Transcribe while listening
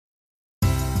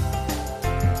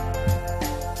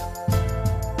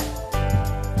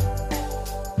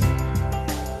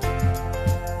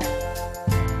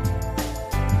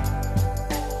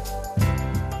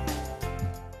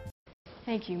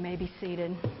Thank you. You may be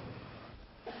seated.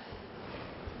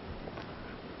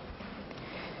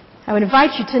 I would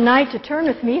invite you tonight to turn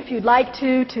with me, if you'd like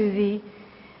to the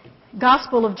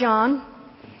Gospel of John.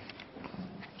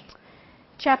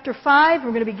 Chapter 5,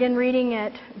 we're going to begin reading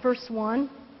at verse 1.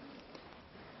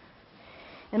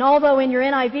 And although in your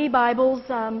NIV Bibles,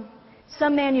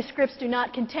 some manuscripts do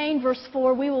not contain verse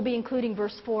 4, we will be including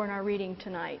verse 4 in our reading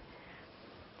tonight.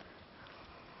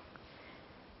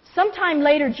 Sometime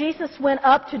later, Jesus went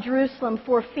up to Jerusalem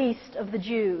for a feast of the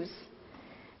Jews.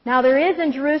 Now there is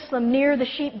in Jerusalem near the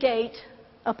sheep gate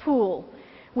a pool,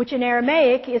 which in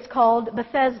Aramaic is called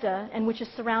Bethesda, and which is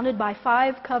surrounded by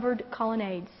 5 covered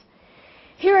colonnades.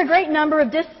 Here a great number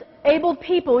of disabled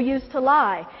people used to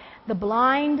lie, the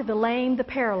blind, the lame, the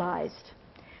paralyzed.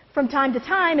 From time to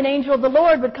time, an angel of the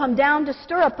Lord would come down to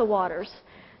stir up the waters.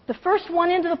 The first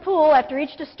one into the pool after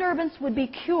each disturbance would be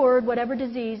cured whatever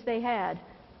disease they had.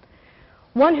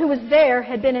 One who was there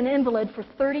had been an invalid for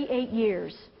 38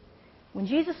 years. When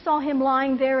Jesus saw him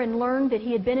lying there and learned that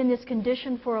he had been in this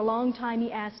condition for a long time,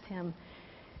 he asked him,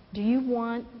 "Do you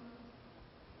want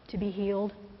to be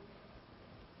healed?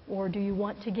 Or do you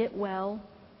want to get well?"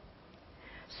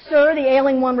 "Sir," the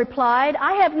ailing one replied,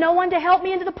 "I have no one to help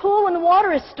me into the pool when the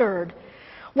water is stirred.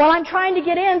 While I'm trying to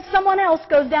get in, someone else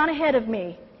goes down ahead of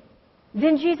me."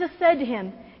 Then Jesus said to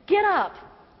him, "Get up,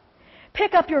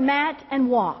 pick up your mat and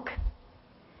walk."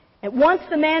 At once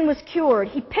the man was cured.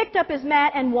 He picked up his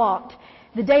mat and walked.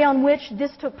 The day on which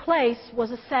this took place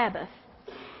was a Sabbath.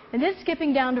 And then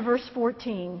skipping down to verse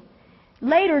 14.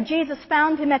 Later Jesus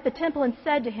found him at the temple and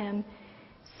said to him,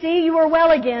 "See, you are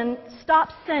well again. Stop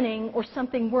sinning or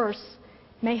something worse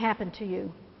may happen to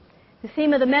you." The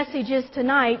theme of the message is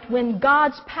tonight, when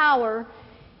God's power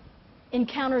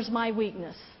encounters my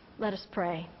weakness. Let us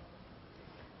pray.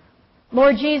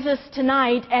 Lord Jesus,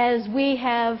 tonight as we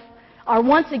are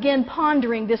once again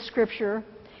pondering this scripture,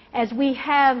 as we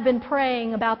have been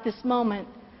praying about this moment,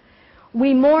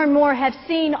 we more and more have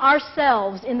seen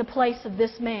ourselves in the place of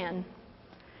this man.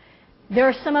 There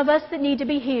are some of us that need to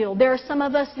be healed. There are some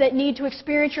of us that need to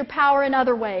experience your power in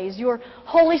other ways, your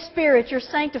Holy Spirit, your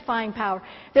sanctifying power.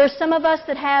 There are some of us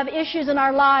that have issues in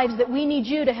our lives that we need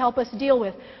you to help us deal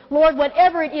with. Lord,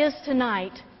 whatever it is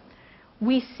tonight,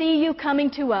 we see you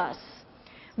coming to us.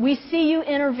 We see you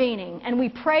intervening, and we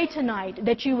pray tonight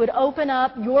that you would open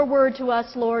up your word to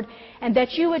us, Lord, and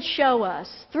that you would show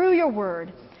us, through your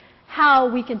word, how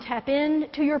we can tap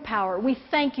into your power. We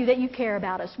thank you that you care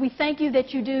about us. We thank you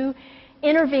that you do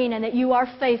intervene and that you are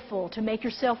faithful to make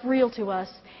yourself real to us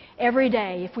every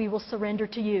day if we will surrender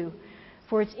to you.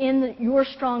 For it's in your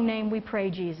strong name we pray,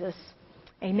 Jesus.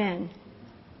 Amen.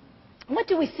 What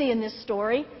do we see in this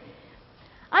story?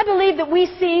 I believe that we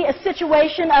see a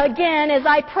situation, again, as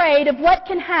I prayed, of what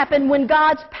can happen when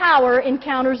God's power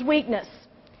encounters weakness.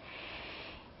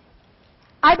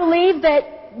 I believe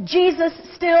that Jesus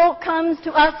still comes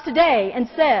to us today and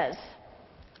says,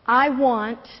 "I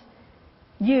want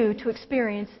you to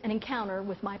experience an encounter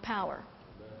with my power."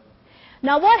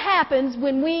 Now, what happens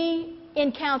when we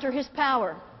encounter His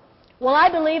power? Well, I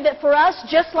believe that for us,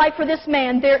 just like for this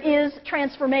man, there is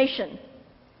transformation.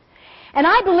 And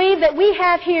I believe that we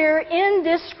have here in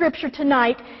this scripture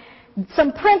tonight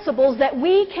some principles that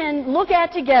we can look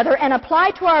at together and apply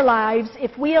to our lives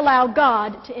if we allow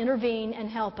God to intervene and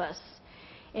help us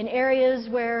in areas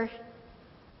where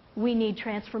we need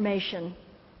transformation.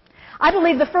 I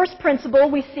believe the first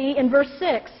principle we see in verse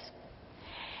 6.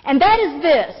 And that is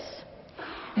this,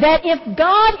 that if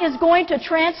God is going to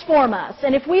transform us,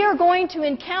 and if we are going to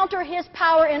encounter His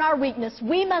power in our weakness,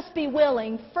 we must be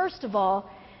willing, first of all,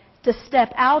 to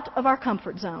step out of our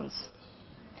comfort zones.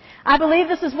 I believe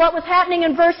this is what was happening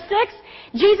in verse 6.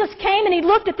 Jesus came and He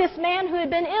looked at this man who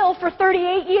had been ill for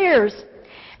 38 years.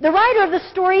 The writer of the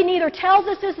story neither tells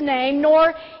us his name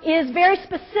nor is very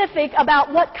specific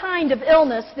about what kind of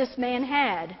illness this man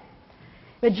had.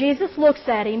 But Jesus looks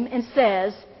at him and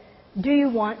says, "Do you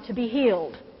want to be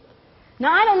healed?"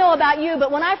 Now, I don't know about you,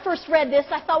 but when I first read this,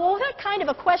 I thought, well, what kind of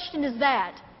a question is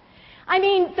that? I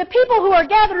mean, the people who are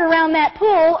gathered around that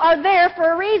pool are there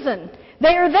for a reason.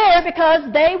 They are there because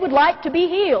they would like to be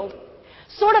healed.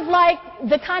 Sort of like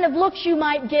the kind of looks you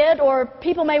might get, or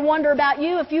people may wonder about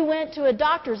you if you went to a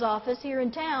doctor's office here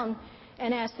in town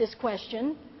and asked this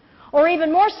question. Or even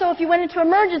more so if you went into an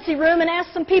emergency room and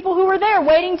asked some people who were there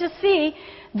waiting to see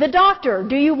the doctor,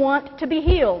 "Do you want to be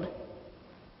healed?"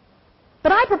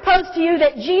 But I propose to you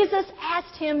that Jesus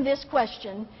asked him this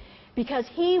question because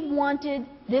He wanted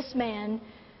this man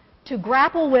to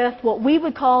grapple with what we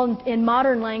would call in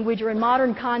modern language or in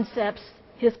modern concepts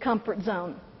his comfort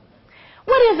zone.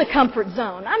 What is a comfort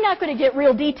zone? I'm not going to get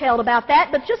real detailed about that,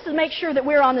 but just to make sure that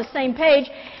we're on the same page,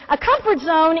 a comfort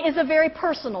zone is a very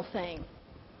personal thing.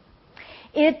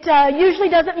 It usually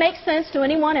doesn't make sense to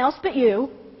anyone else but you.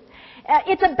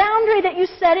 It's a boundary that you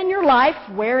set in your life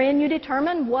wherein you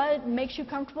determine what makes you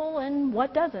comfortable and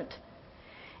what doesn't.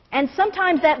 And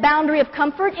sometimes that boundary of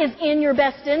comfort is in your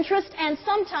best interest, and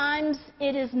sometimes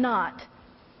it is not.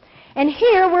 And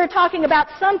here we're talking about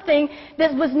something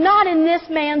that was not in this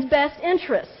man's best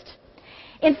interest.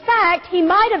 In fact, he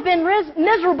might have been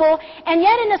miserable, and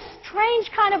yet in a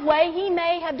strange kind of way, he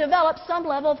may have developed some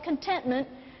level of contentment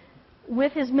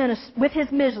with his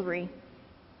misery.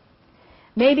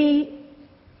 Maybe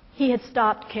he had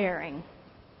stopped caring.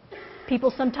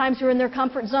 People sometimes who are in their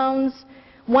comfort zones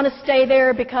want to stay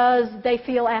there because they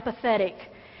feel apathetic.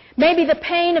 Maybe the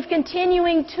pain of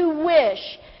continuing to wish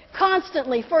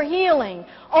constantly for healing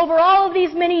over all of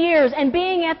these many years and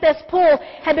being at this pool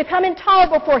had become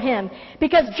intolerable for him,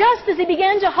 because just as he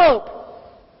began to hope,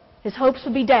 his hopes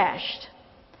would be dashed.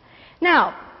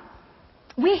 Now,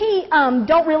 we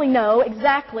don't really know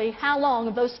exactly how long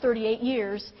of those 38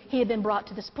 years he had been brought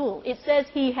to this pool. It says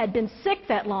he had been sick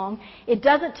that long. It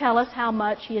doesn't tell us how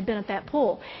much he had been at that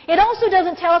pool. It also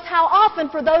doesn't tell us how often,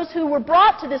 for those who were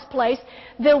brought to this place,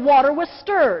 the water was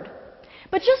stirred.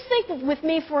 But just think with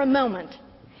me for a moment.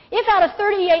 If out of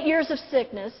 38 years of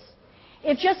sickness,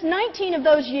 if just 19 of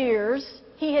those years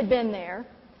he had been there,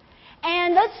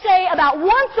 and let's say about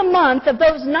once a month of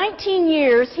those 19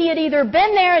 years he had either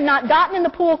been there and not gotten in the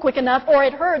pool quick enough, or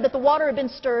had heard that the water had been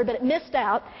stirred but it missed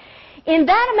out, in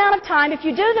that amount of time, if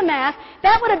you do the math,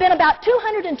 that would have been about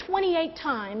 228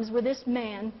 times where this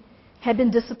man had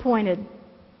been disappointed.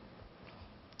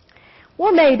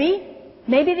 Or maybe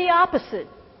the opposite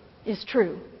is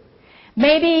true.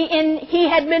 Maybe he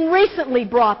had been recently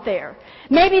brought there.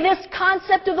 Maybe this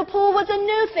concept of the pool was a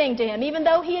new thing to him, even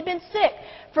though he had been sick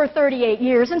for 38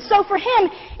 years. And so for him,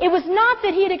 it was not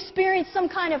that he had experienced some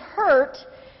kind of hurt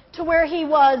to where he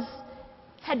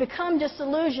had become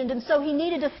disillusioned, and so he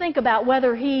needed to think about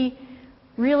whether he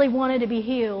really wanted to be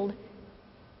healed.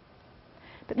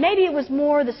 But maybe it was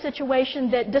more the situation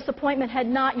that disappointment had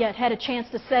not yet had a chance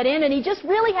to set in, and he just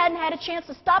really hadn't had a chance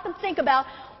to stop and think about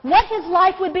what his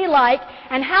life would be like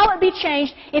and how it would be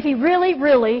changed if he really,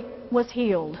 really was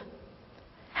healed.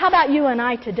 How about you and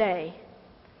I today?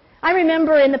 I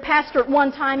remember in the pastorate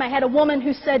one time I had a woman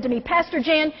who said to me, "Pastor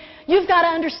Jan, you've got to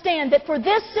understand that for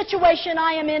this situation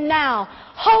I am in now,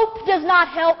 hope does not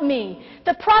help me.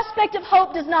 The prospect of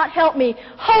hope does not help me.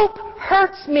 Hope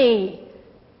hurts me."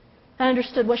 I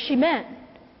understood what she meant.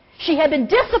 She had been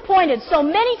disappointed so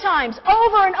many times,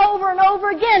 over and over and over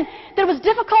again, that it was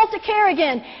difficult to care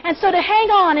again. And so to hang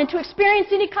on and to experience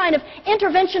any kind of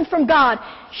intervention from God,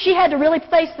 she had to really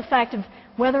face the fact of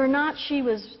whether or not she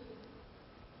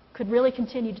could really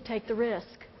continue to take the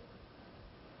risk.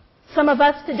 Some of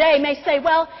us today may say,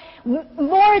 well,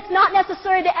 more it's not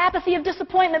necessarily the apathy of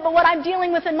disappointment, but what I'm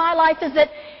dealing with in my life is that,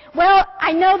 well,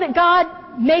 I know that God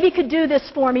maybe could do this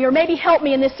for me, or maybe help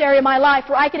me in this area of my life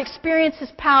where I could experience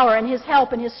His power and His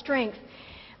help and His strength.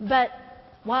 But,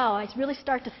 wow, I really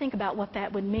start to think about what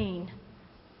that would mean.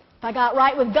 If I got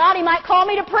right with God, He might call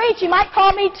me to preach. He might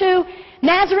call me to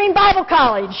Nazarene Bible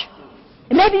College.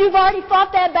 And maybe you've already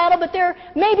fought that battle, but there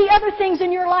may be other things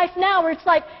in your life now where it's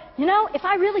like, you know, if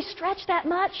I really stretch that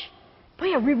much,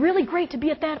 boy, it would be really great to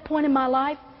be at that point in my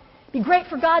life. It would be great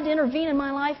for God to intervene in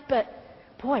my life, but,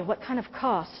 boy, what kind of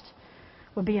cost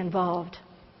would be involved?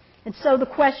 And so the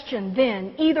question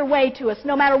then, either way to us,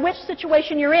 no matter which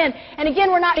situation you're in, and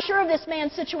again, we're not sure of this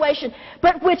man's situation,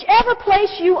 but whichever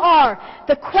place you are,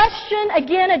 the question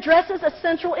again addresses a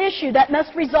central issue that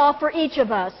must resolve for each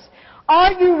of us.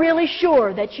 Are you really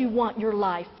sure that you want your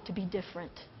life to be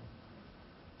different?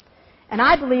 And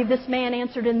I believe this man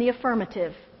answered in the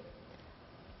affirmative.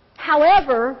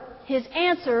 However, his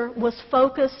answer was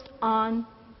focused on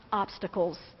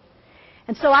obstacles.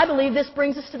 And so I believe this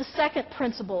brings us to the second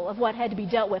principle of what had to be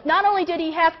dealt with. Not only did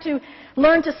he have to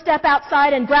learn to step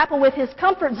outside and grapple with his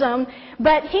comfort zone,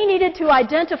 but he needed to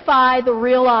identify the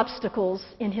real obstacles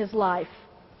in his life.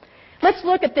 Let's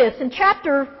look at this. In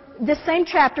this same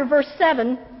chapter, verse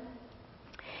 7,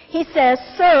 he says,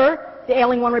 "Sir," the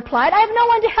ailing one replied, "I have no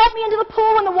one to help me into the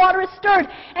pool when the water is stirred,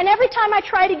 and every time I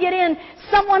try to get in,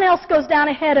 someone else goes down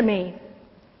ahead of me."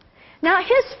 Now,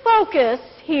 his focus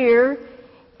here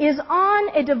is on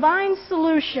a divine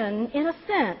solution in a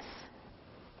sense.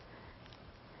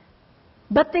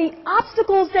 But the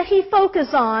obstacles that he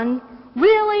focuses on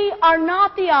really are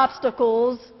not the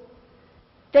obstacles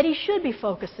that he should be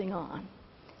focusing on.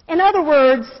 In other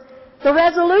words, the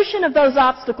resolution of those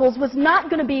obstacles was not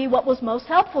going to be what was most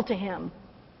helpful to him.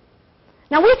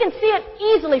 Now we can see it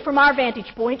easily from our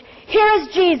vantage point. Here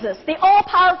is Jesus, the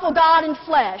all-powerful God in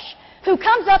flesh, who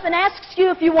comes up and asks you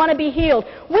if you want to be healed.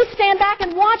 We stand back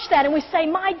and watch that and we say,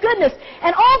 my goodness.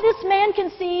 And all this man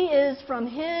can see is from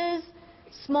his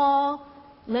small,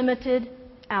 limited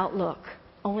outlook.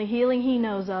 Only healing he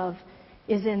knows of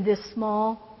is in this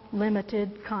small,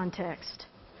 limited context.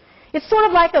 It's sort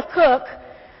of like a cook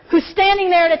who's standing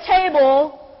there at a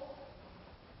table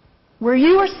where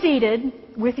you are seated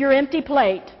with your empty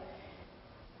plate.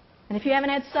 And if you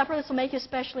haven't had supper, this will make you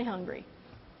especially hungry.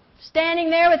 Standing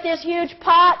there with this huge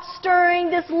pot, stirring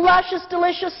this luscious,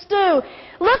 delicious stew,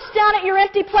 looks down at your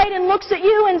empty plate and looks at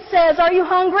you and says, are you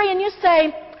hungry? And you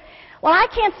say, well, I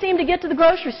can't seem to get to the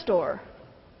grocery store.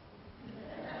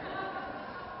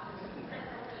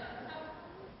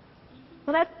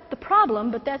 Well, that's the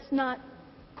problem, but that's not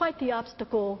quite the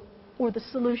obstacle or the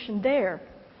solution there.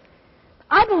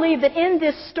 I believe that in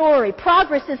this story,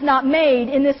 progress is not made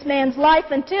in this man's life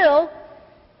until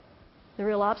the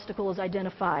real obstacle is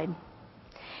identified.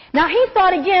 Now, he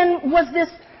thought again was this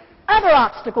other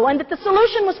obstacle, and that the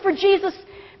solution was for Jesus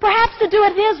perhaps to do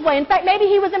it his way. In fact, maybe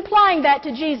he was implying that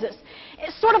to Jesus.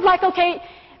 It's sort of like, okay,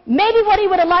 maybe what he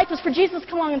would have liked was for Jesus to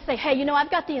come along and say, hey, you know,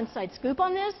 I've got the inside scoop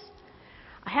on this.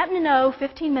 I happen to know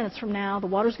 15 minutes from now the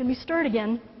water's going to be stirred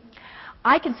again.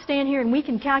 I can stand here and we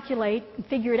can calculate and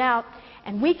figure it out,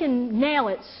 and we can nail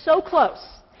it so close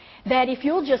that if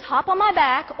you'll just hop on my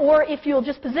back, or if you'll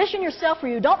just position yourself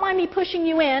where you don't mind me pushing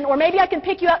you in, or maybe I can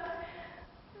pick you up,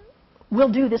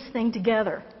 we'll do this thing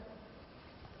together.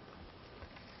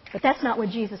 But that's not what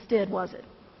Jesus did, was it?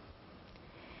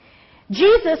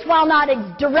 Jesus, while not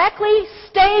directly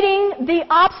stating the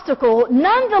obstacle,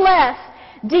 nonetheless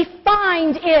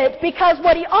defined it, because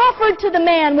what he offered to the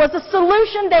man was a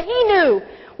solution that he knew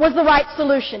was the right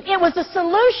solution. It was a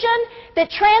solution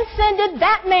that transcended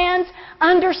that man's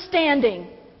understanding.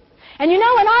 And you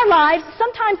know, in our lives,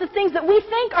 sometimes the things that we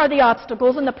think are the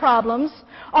obstacles and the problems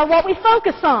are what we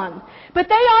focus on. But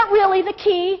they aren't really the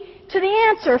key to the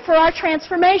answer for our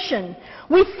transformation.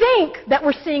 We think that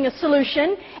we're seeing a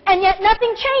solution, and yet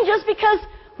nothing changes because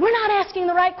we're not asking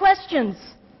the right questions.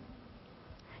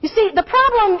 You see, the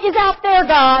problem is out there,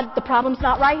 God. The problem's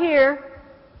not right here.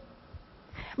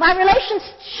 My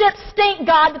relationships stink,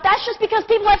 God, but that's just because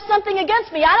people have something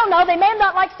against me. I don't know. They may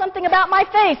not like something about my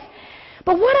face.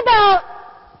 But what about,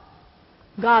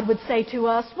 God would say to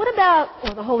us, what about,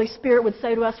 or the Holy Spirit would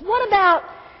say to us, what about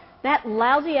that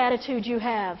lousy attitude you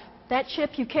have, that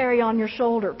chip you carry on your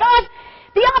shoulder? God,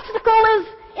 the obstacle is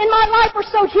in my life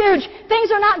are so huge. Things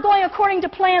are not going according to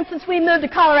plan since we moved to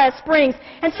Colorado Springs.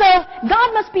 And so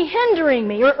God must be hindering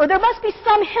me, or there must be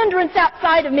some hindrance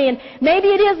outside of me. And maybe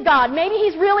it is God. Maybe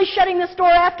He's really shutting this door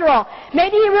after all.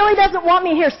 Maybe He really doesn't want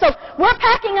me here. So we're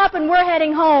packing up and we're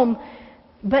heading home.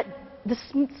 But the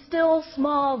still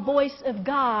small voice of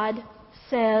God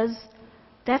says,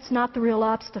 that's not the real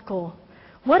obstacle.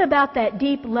 What about that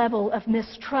deep level of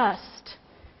mistrust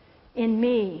in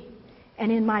me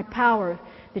and in my power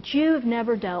that you've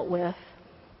never dealt with?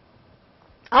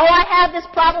 Oh, I have this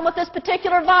problem with this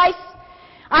particular vice.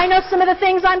 I know some of the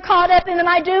things I'm caught up in and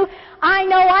I do. I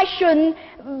know I shouldn't,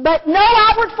 but no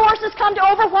outward forces come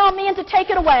to overwhelm me and to take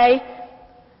it away.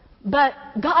 But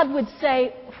God would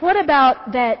say, what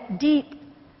about that deep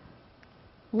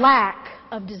lack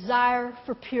of desire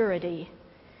for purity?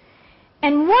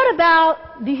 And what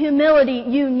about the humility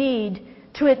you need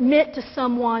to admit to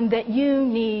someone that you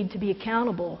need to be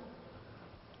accountable?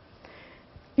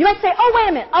 You might say, oh, wait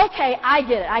a minute. Okay, I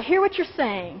get it. I hear what you're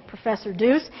saying, Professor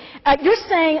Duce. You're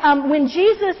saying when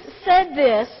Jesus said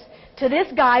this to this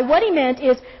guy, what he meant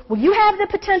is, well, you have the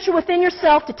potential within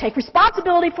yourself to take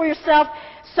responsibility for yourself,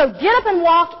 so get up and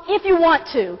walk if you want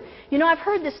to. You know, I've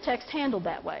heard this text handled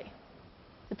that way.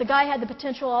 That the guy had the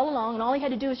potential all along, and all he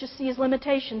had to do was just see his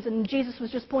limitations, and Jesus was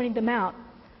just pointing them out.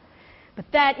 But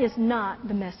that is not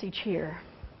the message here.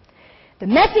 The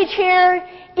message here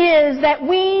is that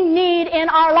we need in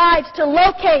our lives to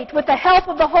locate, with the help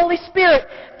of the Holy Spirit,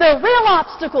 the real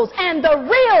obstacles and the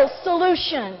real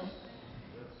solution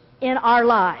in our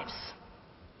lives.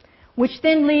 Which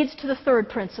then leads to the third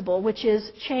principle, which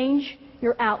is change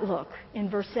your outlook in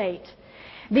verse 8.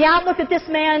 The outlook that this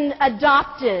man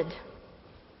adopted.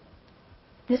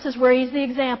 This is where he's the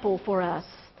example for us.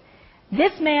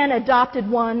 This man adopted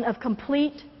one of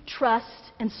complete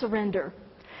trust and surrender.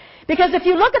 Because if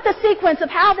you look at the sequence of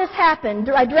how this happened,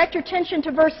 I direct your attention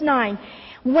to verse 9.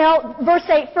 Well, verse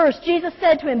 8 first, Jesus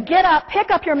said to him, get up,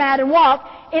 pick up your mat and walk.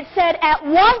 It said at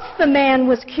once the man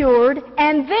was cured,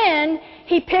 and then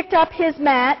he picked up his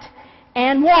mat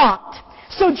and walked.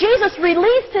 So Jesus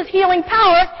released His healing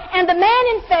power, and the man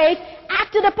in faith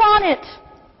acted upon it.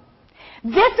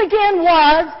 This again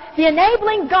was the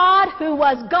enabling God who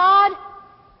was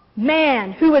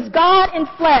God-man, who was God in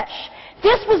flesh.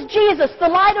 This was Jesus, the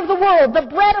light of the world, the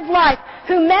bread of life,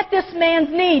 who met this man's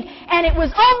need. And it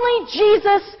was only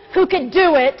Jesus who could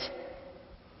do it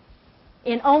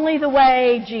in only the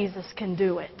way Jesus can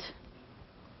do it.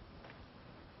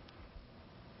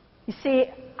 You see,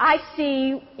 I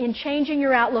see in changing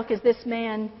your outlook as this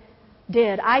man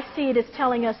did, I see it as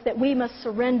telling us that we must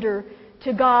surrender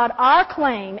to God our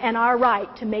claim and our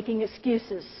right to making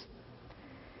excuses.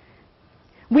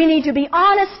 We need to be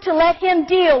honest to let Him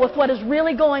deal with what is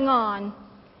really going on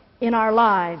in our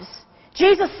lives.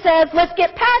 Jesus says, let's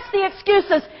get past the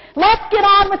excuses. Let's get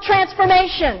on with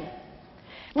transformation.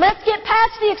 Let's get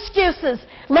past the excuses.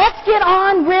 Let's get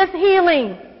on with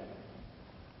healing.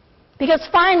 Because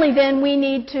finally then we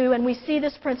need to, and we see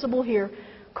this principle here,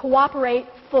 cooperate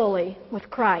fully with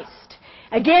Christ.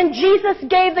 Again, Jesus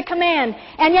gave the command,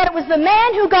 and yet it was the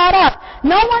man who got up.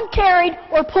 No one carried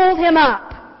or pulled him up.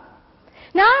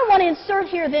 Now I want to insert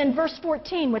here then verse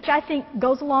 14, which I think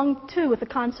goes along too with the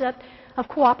concept of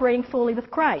cooperating fully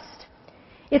with Christ.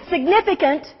 It's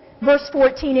significant, verse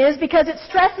 14 is, because it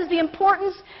stresses the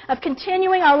importance of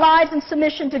continuing our lives in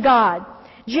submission to God.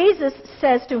 Jesus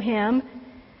says to him,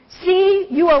 "See,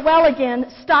 you are well again.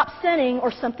 Stop sinning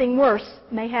or something worse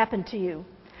may happen to you."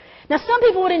 Now some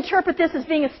people would interpret this as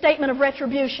being a statement of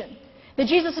retribution. That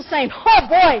Jesus is saying, oh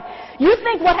boy, you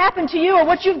think what happened to you or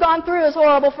what you've gone through is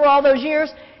horrible for all those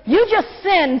years? You just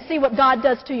sin and see what God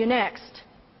does to you next.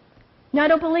 Now I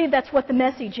don't believe that's what the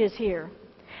message is here.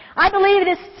 I believe it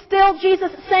is still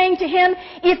Jesus saying to him,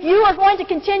 if you are going to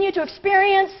continue to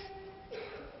experience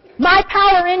my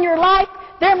power in your life,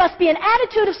 there must be an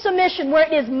attitude of submission where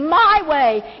it is my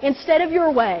way instead of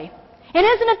your way. And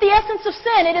isn't it the essence of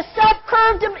sin? It is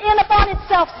self-curved in upon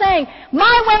itself, saying,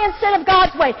 my way instead of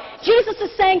God's way. Jesus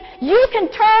is saying, you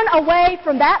can turn away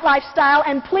from that lifestyle,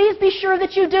 and please be sure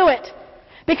that you do it.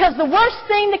 Because the worst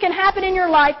thing that can happen in your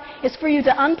life is for you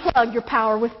to unplug your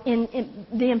power in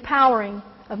the empowering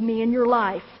of me in your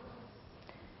life.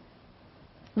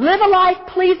 Live a life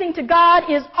pleasing to God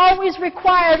is always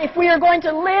required if we are going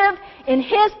to live in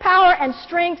His power and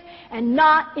strength and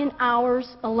not in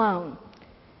ours alone.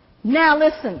 Now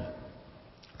listen,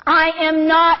 I am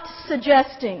not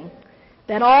suggesting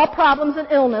that all problems and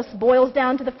illness boils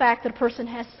down to the fact that a person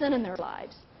has sin in their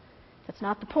lives. That's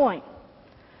not the point.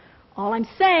 All I'm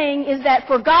saying is that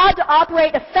for God to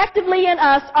operate effectively in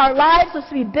us, our lives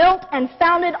must be built and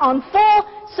founded on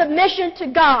full submission to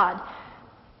God.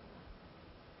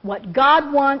 What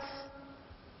God wants,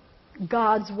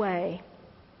 God's way.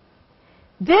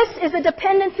 This is a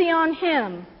dependency on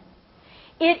Him.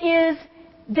 It is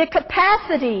the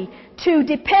capacity to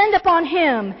depend upon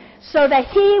Him so that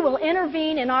He will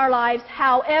intervene in our lives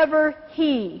however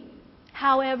He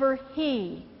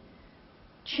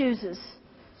chooses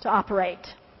to operate.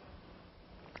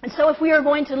 And so if we are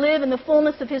going to live in the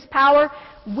fullness of His power,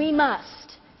 we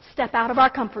must step out of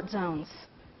our comfort zones.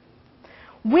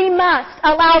 We must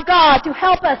allow God to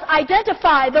help us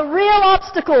identify the real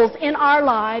obstacles in our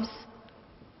lives.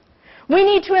 We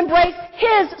need to embrace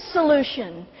His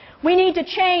solution. We need to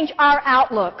change our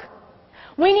outlook.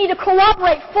 We need to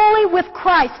cooperate fully with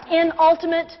Christ in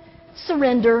ultimate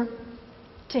surrender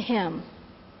to Him.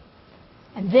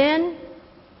 And then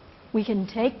we can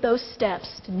take those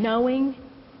steps to knowing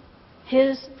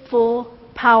His full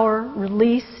power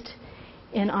released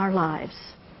in our lives.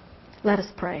 Let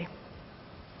us pray.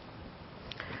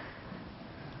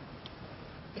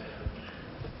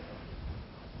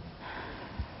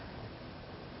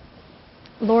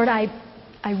 Lord, I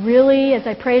really, as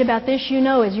I prayed about this, as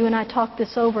you and I talked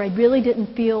this over, I really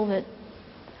didn't feel that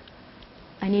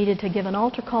I needed to give an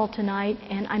altar call tonight,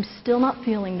 and I'm still not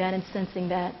feeling that and sensing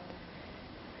that.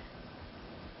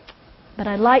 But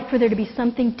I'd like for there to be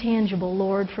something tangible,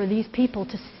 Lord, for these people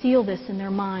to seal this in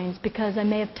their minds, because I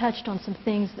may have touched on some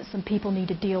things that some people need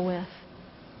to deal with.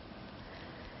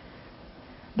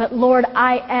 But Lord,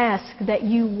 I ask that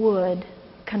you would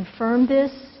confirm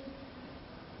this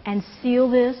and seal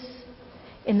this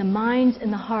in the minds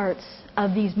and the hearts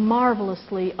of these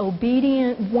marvelously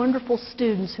obedient, wonderful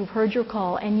students who've heard your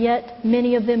call, and yet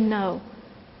many of them know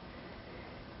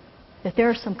that there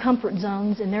are some comfort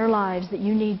zones in their lives that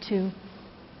you need to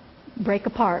break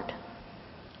apart.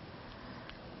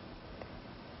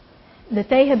 That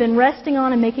they have been resting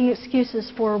on and making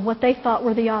excuses for what they thought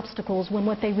were the obstacles, when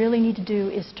what they really need to do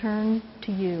is turn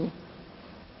to you.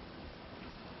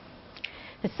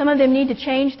 That some of them need to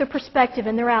change their perspective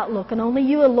and their outlook, and only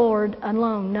you, Lord,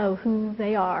 alone know who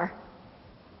they are.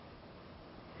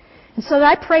 And so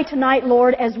I pray tonight,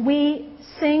 Lord, as we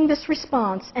sing this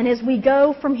response and as we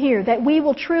go from here, that we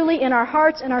will truly in our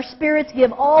hearts and our spirits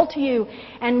give all to you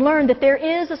and learn that there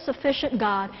is a sufficient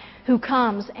God who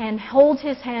comes and holds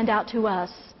His hand out to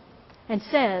us and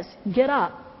says, get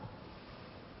up.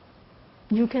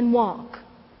 You can walk.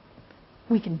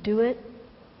 We can do it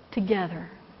together.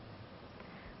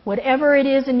 Whatever it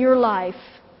is in your life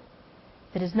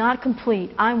that is not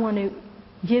complete, I want to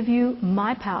give you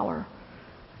my power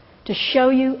to show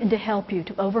you and to help you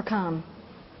to overcome.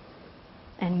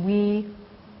 And we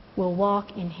will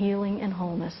walk in healing and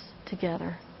wholeness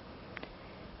together.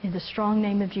 In the strong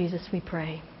name of Jesus we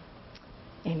pray.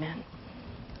 Amen.